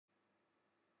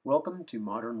Welcome to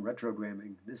Modern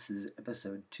Retrogramming. This is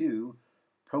episode 2,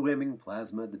 Programming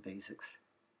Plasma: The Basics.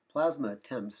 Plasma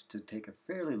attempts to take a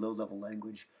fairly low-level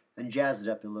language and jazz it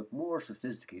up to look more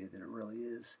sophisticated than it really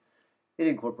is. It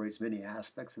incorporates many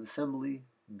aspects of assembly,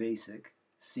 BASIC,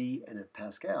 C, and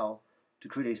Pascal to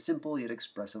create a simple yet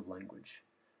expressive language.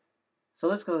 So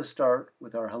let's go start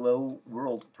with our Hello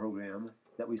World program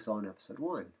that we saw in episode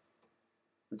 1.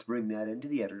 Let's bring that into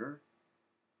the editor.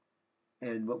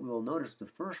 And what we will notice, the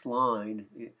first line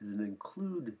is an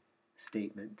include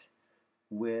statement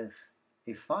with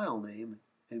a file name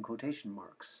and quotation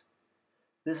marks.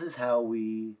 This is how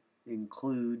we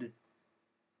include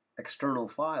external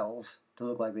files to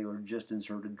look like they were just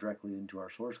inserted directly into our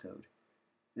source code.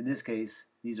 In this case,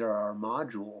 these are our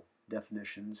module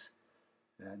definitions.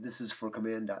 This is for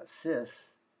command.sys,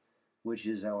 which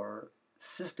is our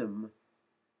system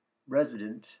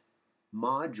resident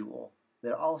module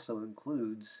that also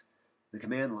includes the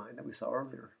command line that we saw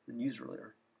earlier and used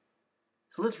earlier.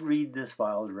 So let's read this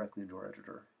file directly into our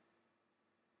editor.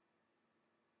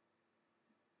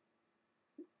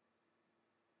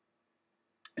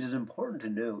 It is important to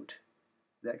note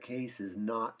that case is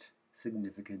not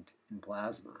significant in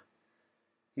Plasma.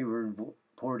 Here we're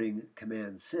importing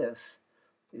command sys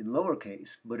in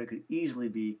lowercase, but it could easily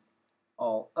be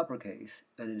all uppercase,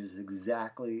 and it is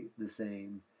exactly the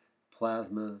same.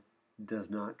 Plasma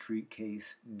does not treat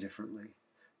case differently.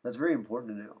 That's very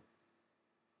important to know.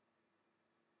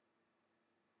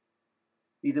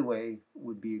 Either way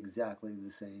would be exactly the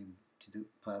same to the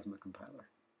Plasma compiler.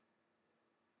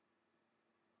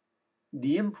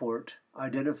 The import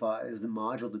identifies the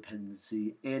module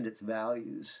dependency and its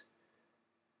values.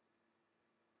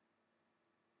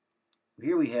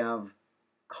 Here we have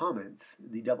comments.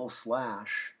 The double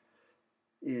slash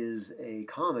is a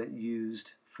comment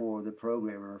used for the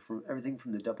programmer. Everything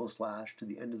from the double slash to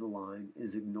the end of the line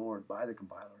is ignored by the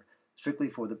compiler, strictly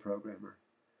for the programmer.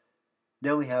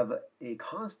 Now we have a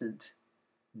constant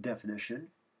definition.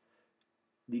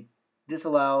 This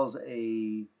allows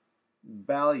a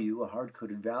value, a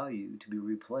hard-coded value, to be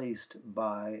replaced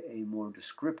by a more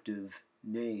descriptive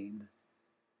name.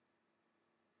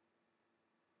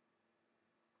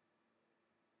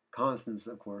 Constants,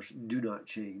 of course, do not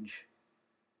change.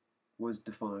 Once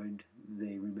defined,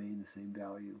 they remain the same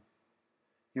value.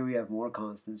 Here we have more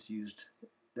constants used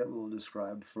that we'll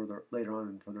describe further later on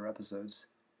in further episodes.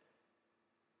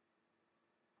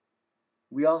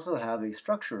 We also have a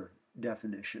structure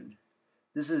definition.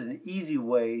 This is an easy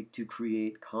way to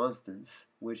create constants,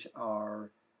 which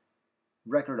are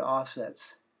record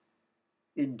offsets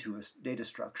into a data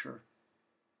structure,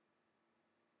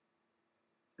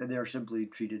 and they're simply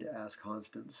treated as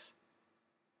constants.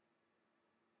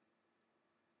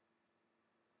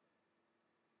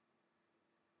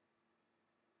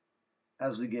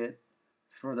 As we get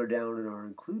further down in our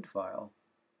include file,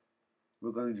 we're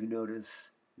going to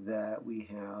notice that we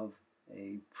have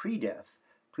a predef.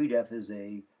 Predef is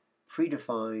a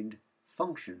predefined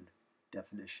function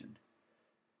definition.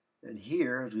 And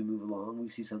here, as we move along, we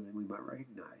see something we might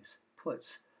recognize.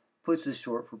 Puts. Puts is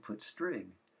short for put string.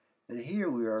 And here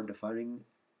we are defining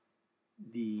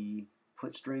the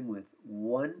put string with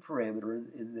one parameter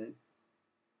in the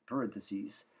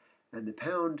parentheses, and the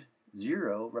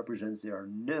 #0 represents there are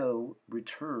no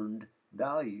returned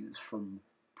values from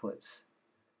puts.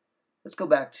 Let's go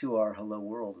back to our hello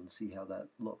world and see how that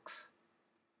looks.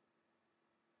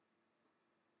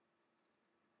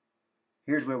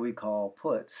 Here's where we call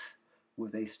puts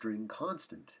with a string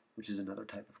constant, which is another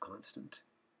type of constant.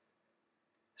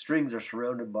 Strings are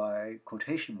surrounded by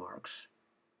quotation marks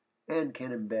and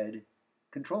can embed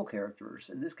control characters.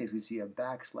 In this case, we see a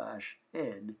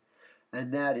 \n,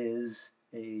 and that is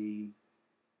a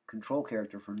control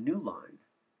character for new line.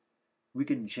 We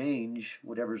can change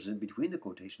whatever's in between the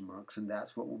quotation marks, and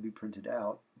that's what will be printed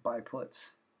out by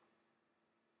puts.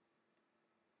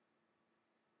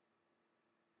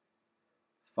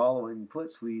 Following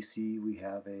puts, we see we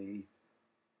have a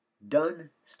done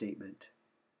statement.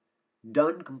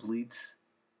 Done completes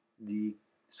the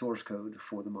source code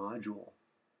for the module.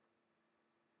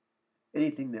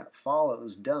 Anything that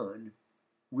follows done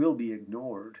will be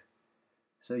ignored.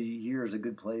 So here's a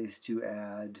good place to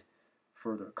add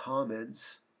further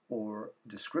comments or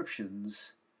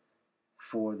descriptions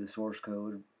for the source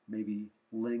code, maybe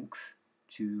links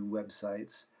to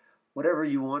websites. Whatever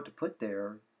you want to put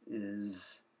there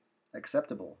is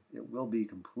acceptable. It will be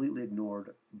completely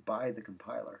ignored by the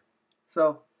compiler.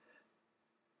 So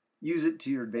use it to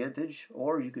your advantage,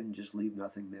 or you can just leave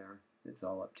nothing there. It's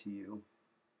all up to you.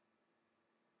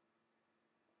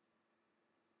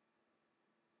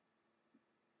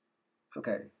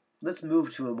 Okay, Let's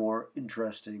move to a more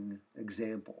interesting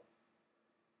example.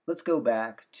 Let's go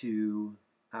back to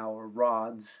our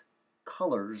rods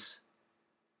colors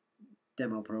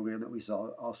demo program that we saw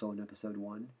also in episode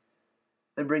 1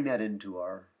 and bring that into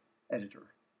our editor.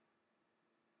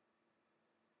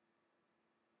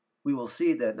 We will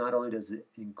see that not only does it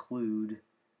include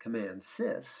command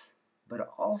sys, but it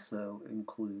also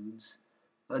includes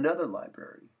another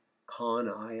library,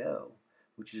 con.io,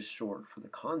 which is short for the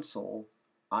console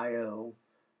IO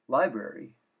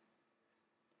library.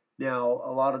 Now,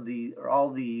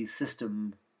 all the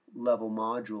system level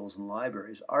modules and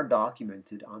libraries are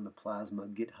documented on the Plasma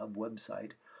GitHub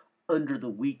website under the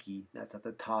wiki. That's at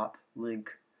the top link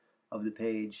of the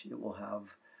page. It will have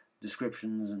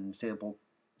descriptions and sample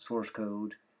source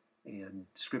code and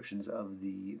descriptions of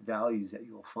the values that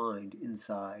you'll find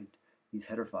inside these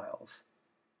header files.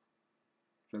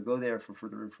 So go there for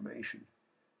further information.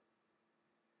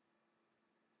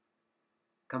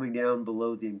 Coming down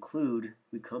below the include,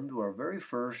 we come to our very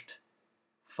first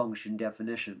function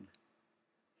definition.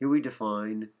 Here we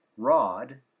define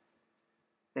rod,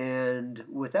 and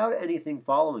without anything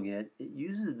following it, it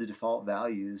uses the default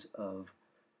values of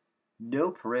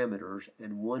no parameters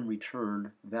and one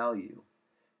return value.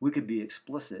 We could be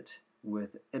explicit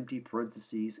with empty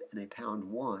parentheses and a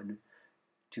 #1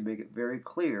 to make it very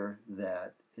clear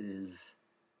that it is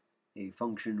a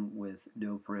function with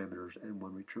no parameters and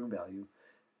one return value.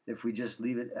 If we just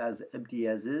leave it as empty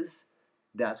as is,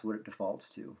 that's what it defaults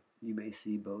to. You may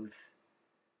see both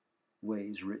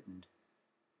ways written.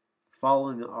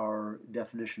 Following our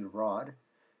definition of rod,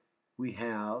 we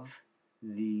have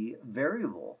the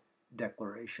variable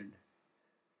declaration.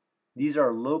 These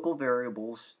are local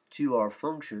variables to our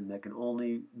function that can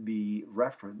only be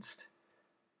referenced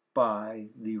by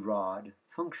the rod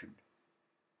function.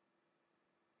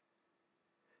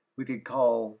 We could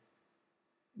call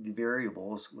the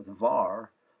variables with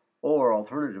var, or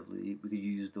alternatively, we could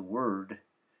use the word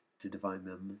to define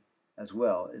them as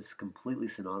well. It's completely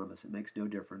synonymous. It makes no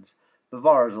difference. But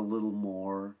var is a little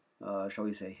more, shall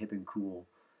we say, hip and cool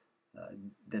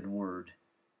than word.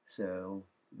 So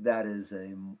that is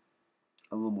a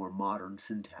little more modern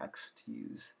syntax to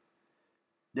use.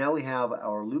 Now we have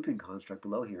our looping construct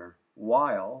below here.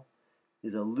 While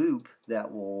is a loop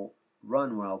that will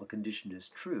run while the condition is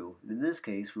true. And in this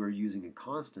case, we're using a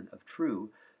constant of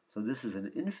true, so this is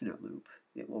an infinite loop.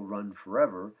 It will run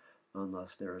forever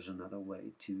unless there is another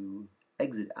way to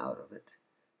exit out of it.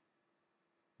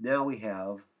 Now we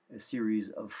have a series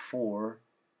of 4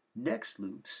 next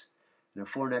loops. And a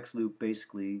 4 next loop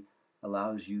basically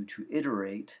allows you to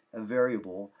iterate a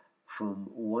variable from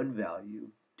one value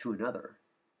to another.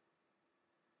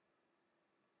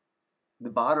 The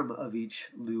bottom of each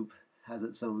loop has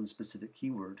its own specific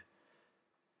keyword.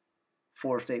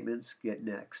 For statements get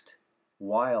next.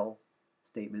 While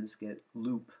statements get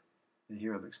loop. And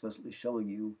here I'm explicitly showing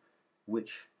you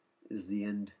which is the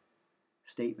end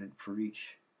statement for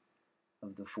each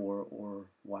of the for or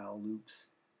while loops.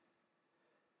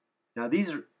 Now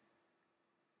these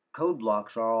code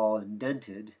blocks are all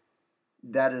indented.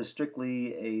 That is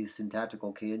strictly a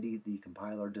syntactical candy. The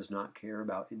compiler does not care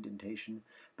about indentation,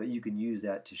 but you can use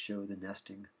that to show the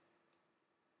nesting.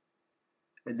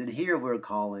 And then here we're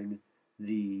calling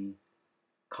the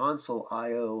console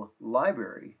IO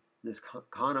library, this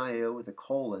con.io with a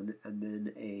colon and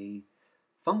then a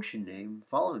function name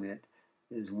following it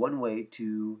is one way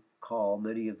to call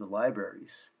many of the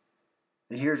libraries.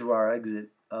 And here's where our exit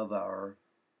of our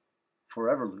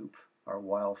forever loop, our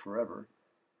while forever,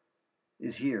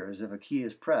 is here. As if a key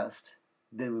is pressed,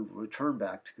 then we will return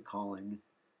back to the calling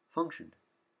function.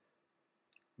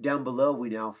 Down below we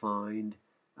now find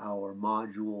our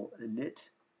module init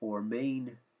or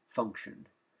main function.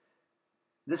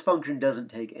 This function doesn't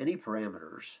take any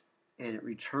parameters and it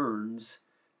returns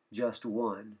just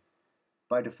 1.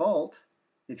 By default,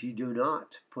 if you do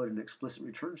not put an explicit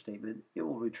return statement, it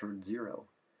will return 0.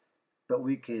 But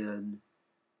we can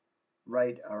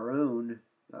write our own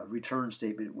return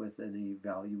statement with any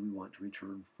value we want to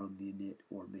return from the init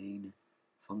or main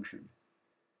function.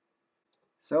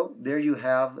 So there you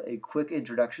have a quick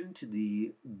introduction to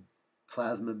the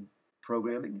Plasma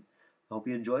programming. I hope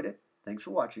you enjoyed it. Thanks for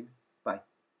watching.